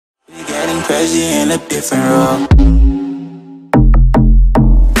getting crazy in a different role.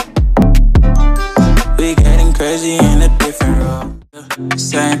 We getting crazy in a different role.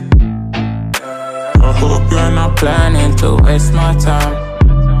 Same. I hope you're not planning to waste my time.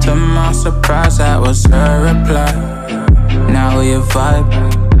 To my surprise, that was her reply. Now we vibe.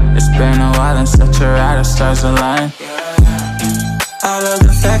 It's been a while and such a ride, the stars align. I love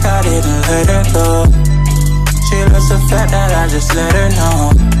the fact I didn't let her go. She loves the fact that I just let her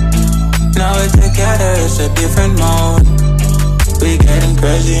know. Now we're together, it's a different mode. We getting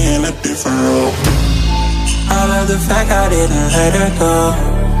crazy in a different role. I love the fact I didn't let her go.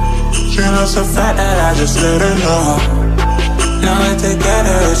 She loves the fact that I just let her know. Now we're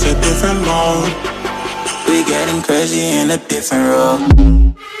together, it's a different mode. We getting crazy in a different role.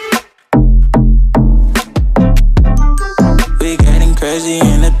 We getting crazy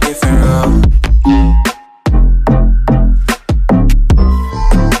in a different role.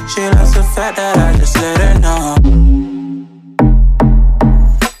 She loves the fact that I just let her know.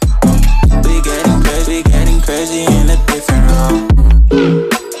 We getting crazy in a different role.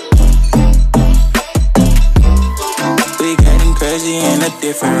 We getting crazy in a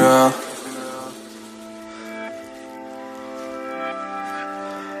different role.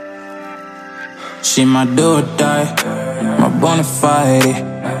 She my do or die, my bona fide.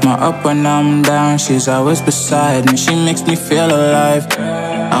 My up when I'm down, she's always beside me. She makes me feel alive,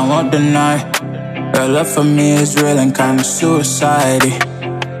 I won't deny. Her love for me is real and kinda suicide-y.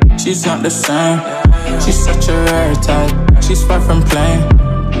 She's not the same, she's such a rare type. She's far from plain,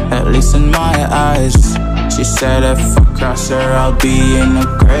 at least in my eyes. She said if I cross her, I'll be in the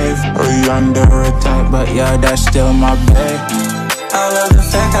grave or under a type, but yeah, that's still my babe. I love the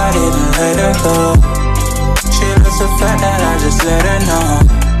fact I didn't let her go. She loves the fact that I just let her know.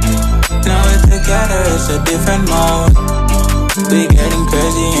 Now we're together, it's a different mode. We getting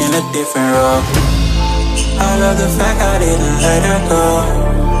crazy in a different role. I love the fact I didn't let her go.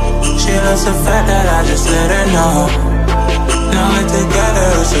 She loves the fact that I just let her know. Now we're together,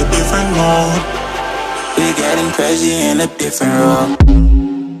 it's a different mode. We getting crazy in a different role.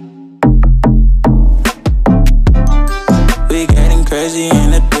 We getting crazy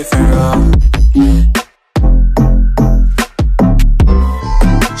in a different role.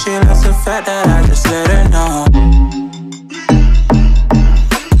 She loves the fact that I just let her know.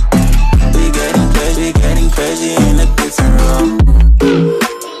 We getting crazy in a different role.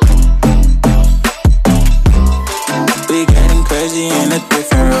 We getting crazy in a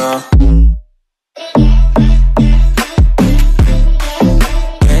different role.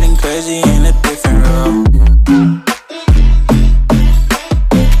 Getting crazy in a different role.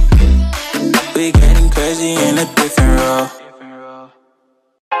 We getting crazy in a different role.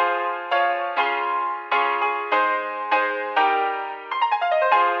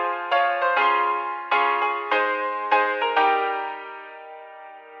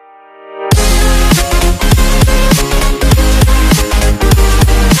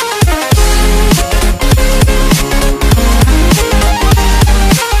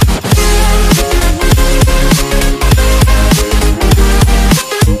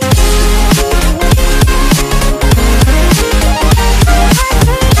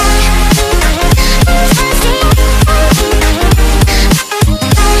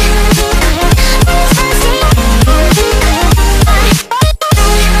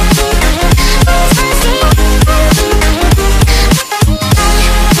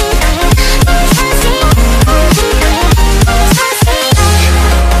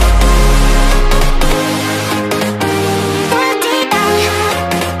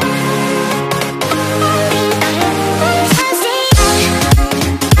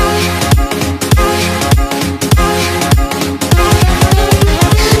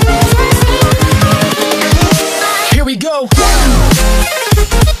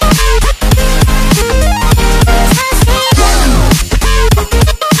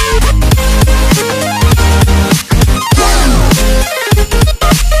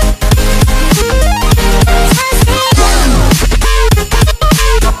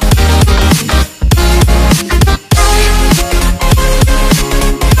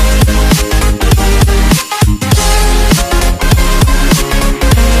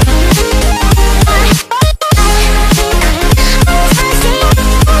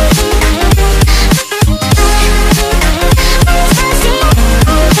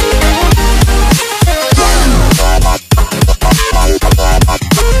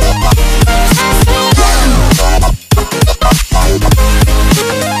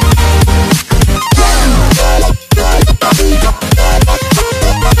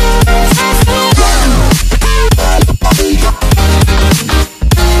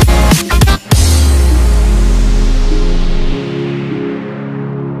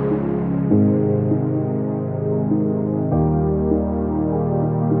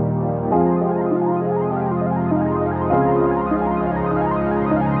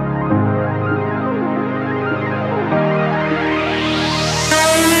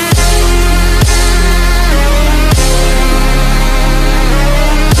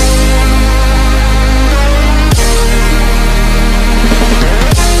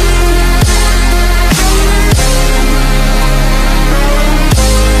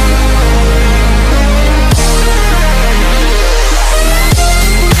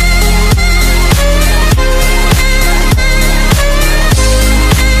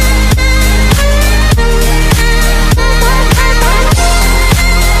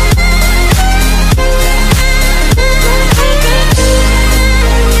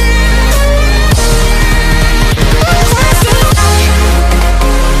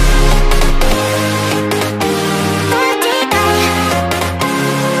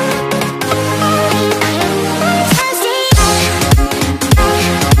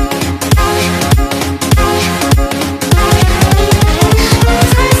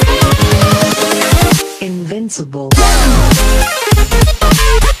 invincible.